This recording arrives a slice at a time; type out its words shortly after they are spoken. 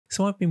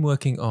So I've been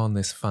working on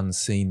this fun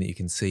scene that you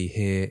can see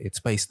here.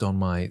 It's based on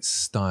my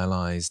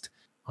Stylized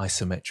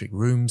isometric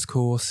rooms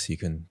course. You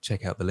can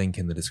check out the link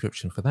in the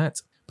description for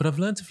that. But I've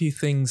learned a few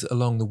things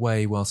along the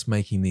way whilst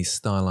making these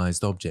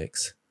stylized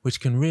objects,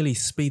 which can really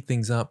speed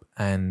things up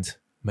and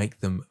make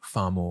them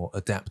far more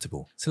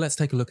adaptable. So let's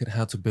take a look at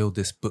how to build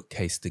this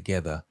bookcase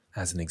together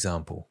as an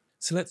example.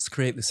 So let's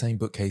create the same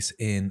bookcase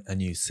in a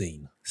new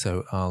scene.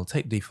 So I'll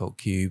take the default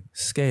cube,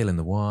 scale in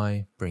the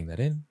Y, bring that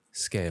in,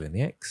 scale in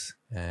the X,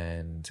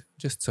 and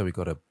just so we've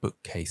got a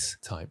bookcase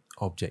type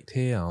object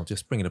here, I'll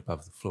just bring it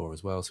above the floor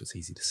as well so it's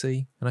easy to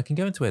see. And I can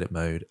go into edit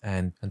mode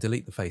and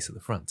delete the face at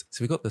the front.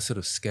 So we've got the sort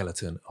of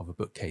skeleton of a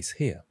bookcase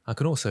here. I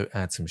can also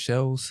add some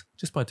shelves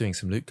just by doing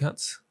some loop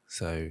cuts.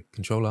 So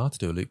Control R to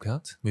do a loop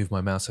cut, move my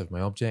mouse over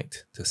my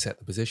object to set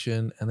the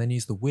position, and then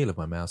use the wheel of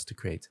my mouse to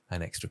create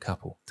an extra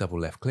couple. Double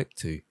left click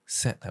to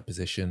set that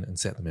position and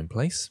set them in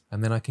place.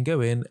 And then I can go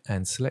in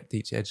and select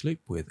each edge loop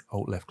with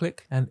Alt left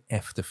click and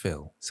F to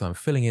fill. So I'm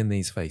filling in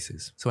these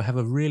faces. So I have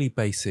a really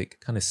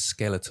basic kind of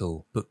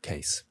skeletal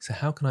bookcase. So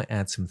how can I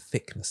add some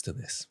thickness to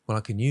this? Well,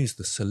 I can use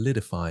the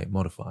Solidify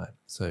modifier.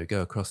 So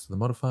go across to the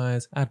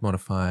modifiers, add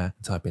modifier,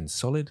 and type in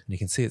solid. And you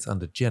can see it's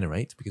under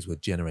generate because we're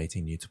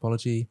generating new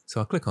topology. So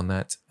I'll click on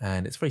that,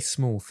 and it's very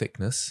small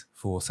thickness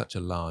for such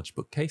a large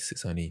bookcase.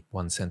 It's only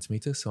 1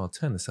 centimeter, so I'll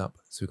turn this up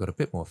so we've got a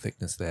bit more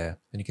thickness there,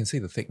 and you can see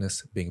the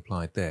thickness being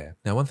applied there.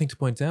 Now, one thing to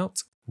point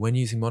out, when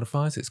using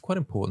modifiers, it's quite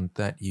important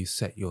that you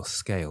set your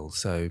scale.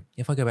 So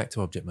if I go back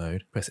to object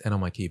mode, press N on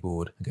my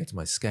keyboard and go to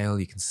my scale,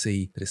 you can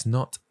see that it's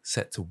not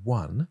set to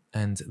 1,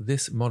 and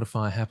this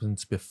modifier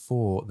happens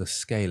before the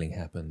scaling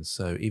happens.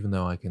 So even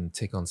though I can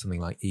tick on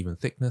something like even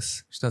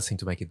thickness, which does seem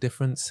to make a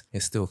difference,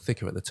 it's still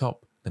thicker at the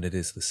top than it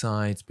is the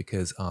sides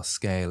because our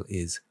scale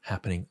is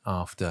happening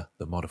after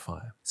the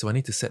modifier. So I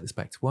need to set this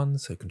back to 1,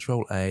 so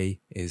Control A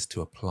is to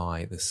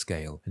apply the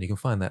scale. And you can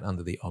find that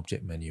under the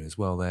object menu as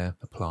well there,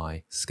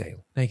 apply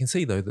scale. Now you can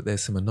see though that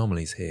there's some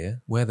anomalies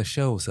here. Where the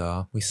shelves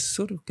are, we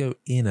sort of go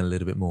in a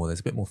little bit more. There's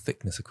a bit more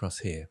thickness across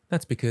here.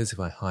 That's because if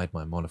I hide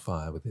my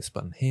modifier with this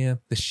button here,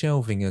 the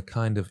shelving are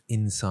kind of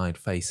inside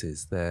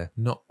faces. They're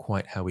not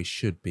quite how we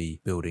should be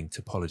building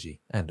topology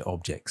and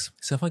objects.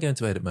 So if I go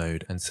into edit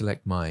mode and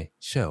select my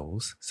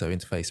shelves, so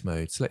interface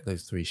mode, select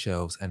those 3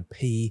 shelves and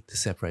P to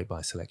separate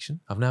by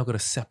selection. I've now got a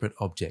separate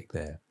object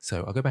there.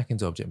 So I'll go back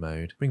into object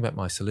mode, bring back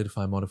my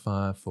Solidify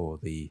modifier for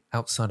the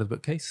outside of the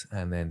bookcase,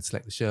 and then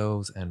select the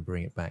shelves and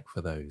bring it back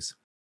for those.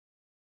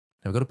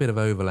 Now we've got a bit of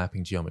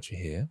overlapping geometry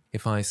here.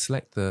 If I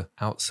select the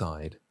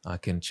outside, I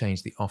can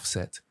change the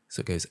offset so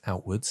it goes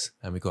outwards,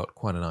 and we've got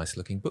quite a nice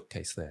looking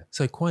bookcase there.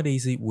 So quite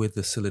easy with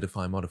the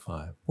Solidify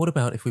modifier. What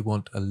about if we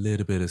want a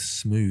little bit of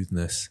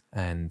smoothness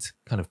and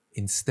kind of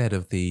instead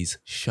of these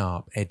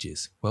sharp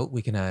edges? Well,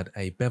 we can add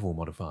a bevel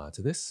modifier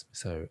to this.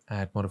 So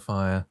add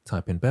modifier,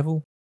 type in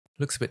bevel.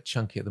 Looks a bit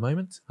chunky at the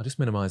moment. I'll just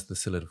minimize the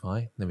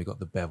Solidify. Then we've got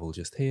the bevel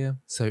just here.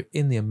 So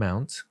in the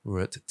amount,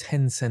 we're at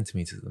 10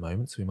 centimeters at the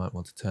moment. So we might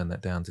want to turn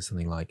that down to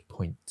something like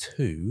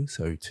 0.2,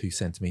 so 2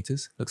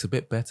 centimeters. Looks a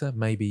bit better.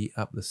 Maybe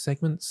up the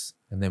segments.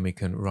 And then we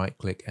can right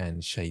click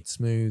and shade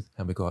smooth.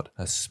 And we've got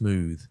a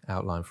smooth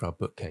outline for our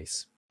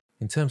bookcase.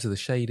 In terms of the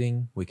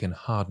shading, we can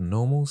harden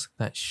normals.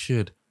 That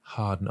should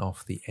harden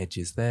off the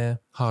edges there.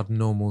 Harden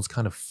normals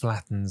kind of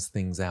flattens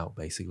things out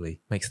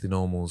basically. Makes the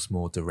normals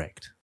more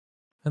direct.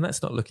 And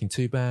that's not looking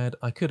too bad.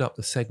 I could up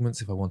the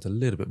segments if I want a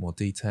little bit more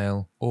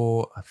detail,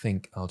 or I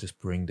think I'll just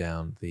bring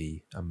down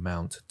the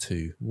amount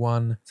to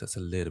 1, so it's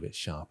a little bit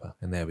sharper.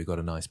 And there we've got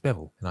a nice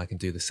bevel. And I can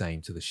do the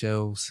same to the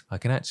shelves. I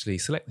can actually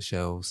select the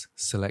shelves,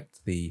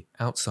 select the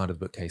outside of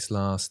the bookcase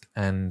last,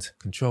 and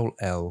Control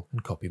L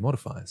and copy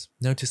modifiers.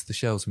 Notice the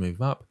shelves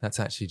move up.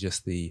 That's actually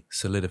just the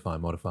Solidify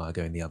modifier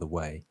going the other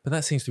way. But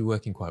that seems to be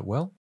working quite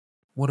well.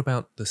 What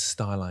about the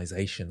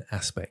stylization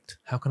aspect?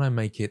 How can I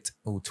make it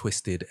all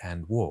twisted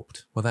and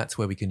warped? Well, that's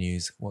where we can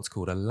use what's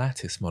called a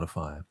lattice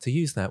modifier. To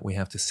use that, we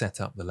have to set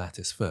up the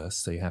lattice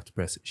first. So you have to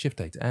press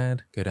Shift-A to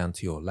add, go down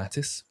to your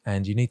lattice,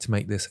 and you need to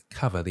make this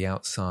cover the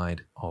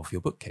outside of your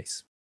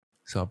bookcase.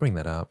 So I'll bring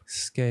that up,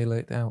 scale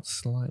it out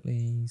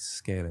slightly,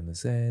 scale in the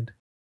Z,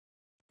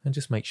 and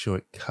just make sure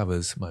it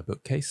covers my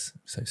bookcase.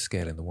 So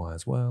scale in the Y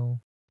as well.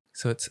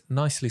 So it's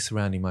nicely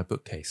surrounding my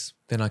bookcase.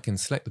 Then I can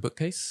select the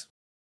bookcase.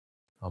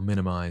 I'll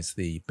minimize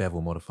the bevel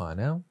modifier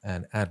now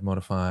and add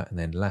modifier and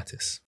then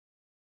lattice.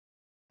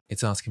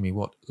 It's asking me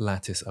what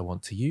lattice I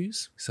want to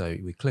use. So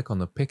we click on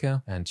the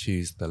picker and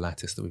choose the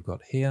lattice that we've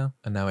got here.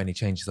 And now any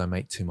changes I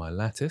make to my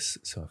lattice,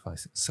 so if I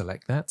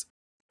select that,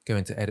 go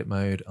into edit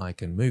mode, I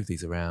can move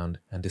these around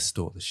and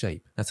distort the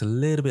shape. That's a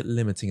little bit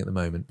limiting at the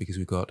moment because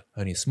we've got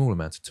only a small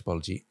amount of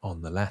topology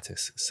on the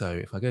lattice. So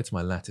if I go to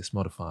my lattice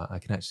modifier, I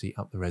can actually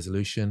up the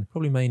resolution,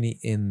 probably mainly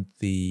in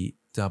the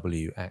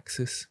W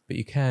axis, but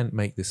you can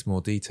make this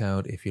more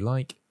detailed if you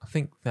like. I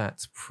think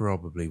that's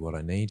probably what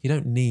I need. You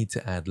don't need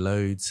to add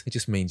loads. It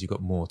just means you've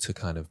got more to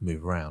kind of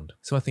move around.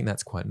 So I think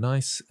that's quite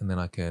nice. And then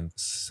I can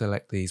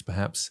select these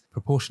perhaps.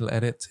 Proportional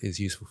edit is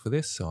useful for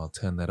this. So I'll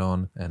turn that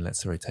on and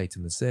let's rotate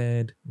in the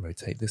Z,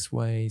 rotate this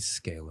way,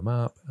 scale them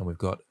up. And we've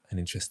got an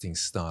interesting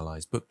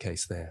stylized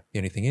bookcase there. The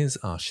only thing is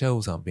our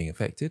shelves aren't being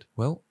affected.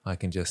 Well, I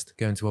can just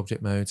go into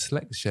object mode,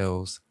 select the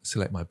shelves,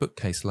 select my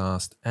bookcase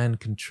last, and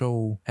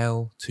Control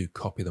L to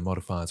copy the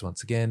modifiers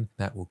once again.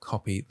 That will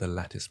copy the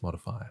lattice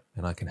modifier.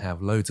 And I can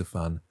have loads of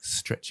fun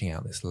stretching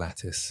out this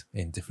lattice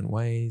in different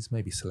ways.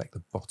 Maybe select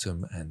the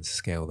bottom and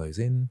scale those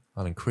in.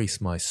 I'll increase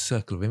my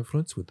circle of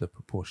influence with the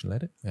proportional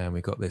edit. And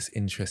we've got this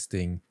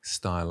interesting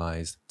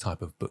stylized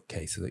type of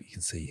bookcase that you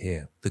can see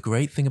here. The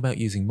great thing about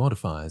using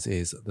modifiers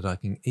is that I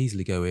can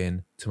easily go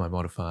in to my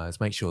modifiers,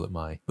 make sure that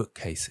my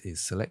bookcase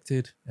is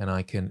selected, and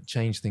I can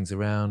change things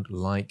around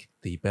like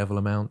the bevel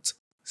amount.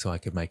 So I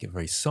could make it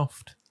very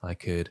soft. I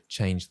could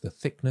change the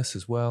thickness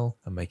as well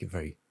and make it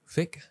very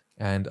thick.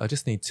 And I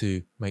just need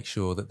to make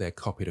sure that they're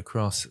copied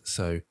across,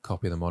 so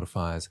copy the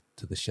modifiers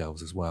to the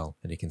shelves as well.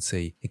 And you can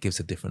see it gives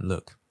a different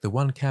look. The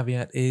one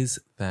caveat is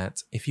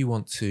that if you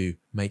want to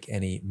make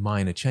any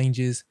minor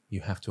changes,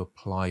 you have to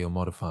apply your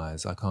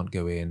modifiers. I can't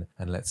go in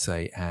and, let's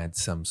say, add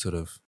some sort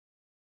of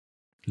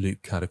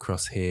loop cut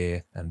across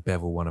here and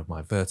bevel one of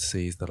my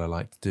vertices that I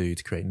like to do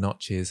to create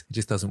notches. It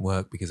just doesn't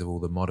work because of all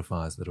the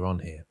modifiers that are on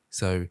here.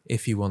 So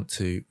if you want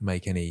to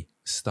make any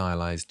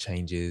stylized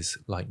changes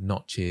like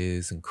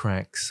notches and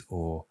cracks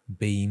or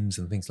beams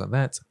and things like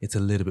that, it's a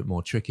little bit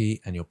more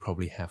tricky and you'll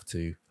probably have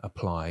to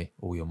apply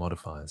all your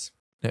modifiers.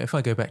 Now, if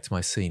I go back to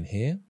my scene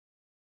here,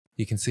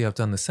 you can see I've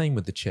done the same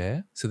with the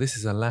chair. So this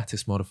is a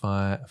lattice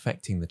modifier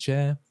affecting the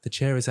chair. The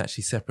chair is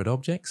actually separate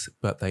objects,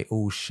 but they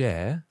all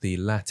share the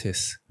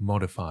lattice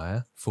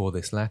modifier for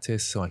this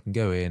lattice. So I can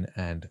go in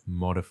and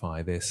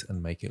modify this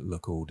and make it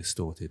look all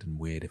distorted and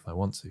weird if I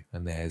want to.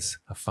 And there's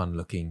a fun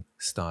looking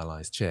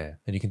stylized chair.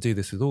 And you can do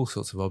this with all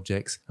sorts of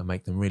objects and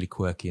make them really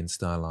quirky and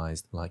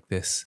stylized like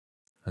this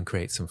and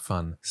create some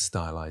fun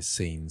stylized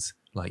scenes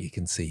like you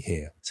can see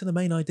here. So the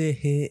main idea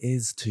here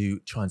is to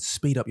try and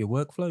speed up your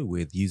workflow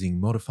with using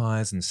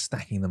modifiers and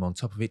stacking them on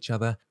top of each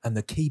other, and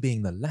the key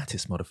being the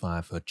lattice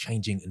modifier for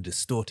changing and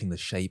distorting the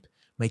shape,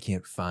 making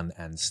it fun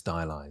and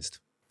stylized.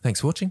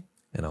 Thanks for watching,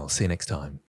 and I'll see you next time.